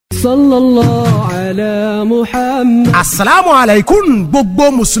sallallahu ala Muhammad. Asalaamu alaikum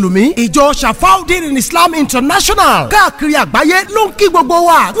gbogbo Mùsùlùmí. Ìjọ Shafaudeen in Islam International káàkiri àgbáyé ló ń kí gbogbo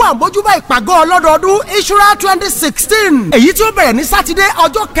wa fún àmójúbà ìpàgọ́ ọlọ́dọọdún Ishrat 2016. Èyí tí ó bẹ̀rẹ̀ ní Sátidé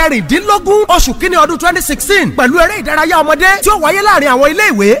ọjọ́ kẹrìndínlógún oṣù kínní ọdún 2016 pẹ̀lú eré ìdárayá ọmọdé tí ó wáyé láàrin àwọn ilé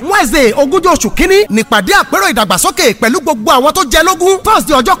ìwé. Wednesday ogúnjọ́ oṣù kínní nípàdé àpérò ìdàgbàsókè pẹ̀lú gbogbo àwọn tó jẹ lógún.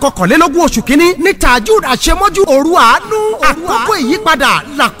 Thursday ọjọ́ kọkànlélógún oṣù kínní ní Tajud àṣemọ́jú òru àánú. Àkókò ìyípadà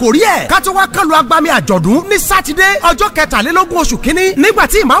làkòrí ẹ̀. Ká tó wá kálu agbami àjọ̀dún ní Sátidé ọjọ́ kẹtàlélógún oṣù kínní nígbà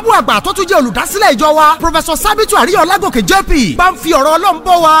tí ìmáàmù àgbà tó tún jẹ́ olùdásílẹ̀ ìjọ wa Professor Sabitu Àríyọ̀ Lágòkè JP bá ń fi ọ̀rọ̀ Ọlọ́run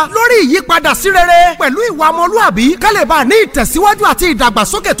bọ́ wa lórí ìyípadà sí rere pẹ̀lú ìwà ọmọlúàbí kálẹ̀bà ní ìtẹ̀síwájú àti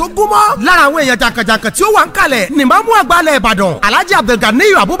ìdàgbàsókè tó gúnmọ́. Lára àwọn èèyàn jàǹkànjàǹkàn tí ó wà ń kalẹ̀ ní ìmáàmù àgbà ilẹ̀ Ìbàdàn Alhaji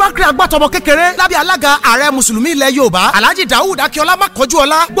Abdulganiyu Abubakar Agbátọmọ kékeré lábẹ́ alága ààrẹ mùsùlùmí ilẹ̀ Yorùbá Alhaji Daoud Akíọlá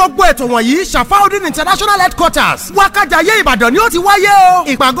Mákọ́júọlá. Gbogbo ètò wọ̀nyí Shafaudeen International Headquarters Wákàjáyé Ìbàdàn ni ó ti wáyé o.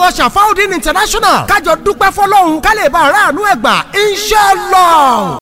 Ìpàgọ́ Shafaudeen International kájọ dúpẹ́ fọlọ́run kálẹ̀bà ráàánú ẹ̀gbà inshallah.